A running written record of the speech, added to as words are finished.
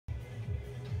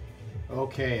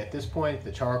Okay, at this point,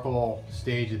 the charcoal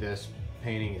stage of this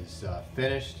painting is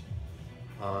finished.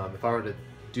 If I were to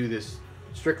do this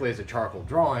strictly as a charcoal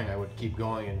drawing, I would keep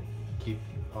going and keep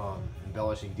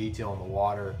embellishing detail in the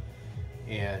water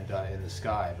and in the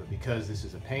sky. But because this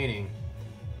is a painting,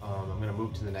 I'm going to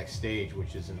move to the next stage,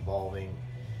 which is involving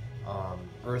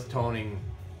earth toning,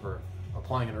 or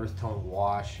applying an earth tone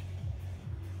wash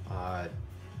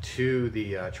to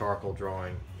the charcoal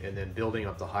drawing, and then building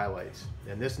up the highlights.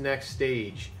 And this next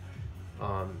stage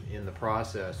in the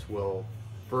process will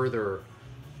further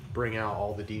bring out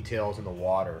all the details in the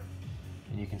water.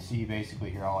 And you can see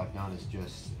basically here all I've done is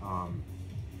just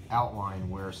outline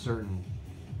where certain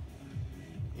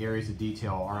areas of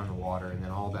detail are in the water, and then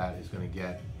all that is going to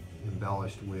get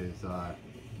embellished with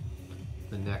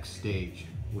the next stage,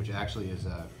 which actually is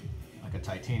like a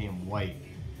titanium white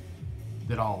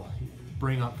that I'll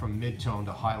bring up from mid-tone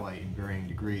to highlight in varying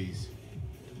degrees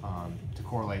to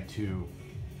correlate to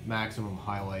maximum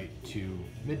highlight to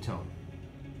mid-tone.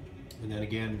 And then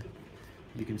again,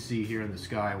 you can see here in the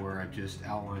sky where I've just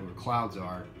outlined where clouds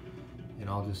are, and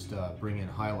I'll just bring in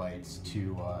highlights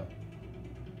to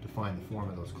define the form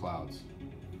of those clouds.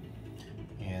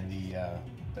 And the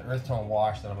earth tone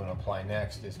wash that I'm going to apply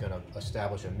next is going to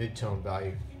establish a mid-tone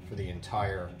value for the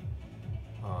entire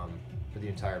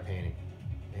painting,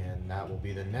 and that will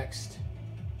be the next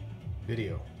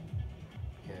video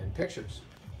and pictures.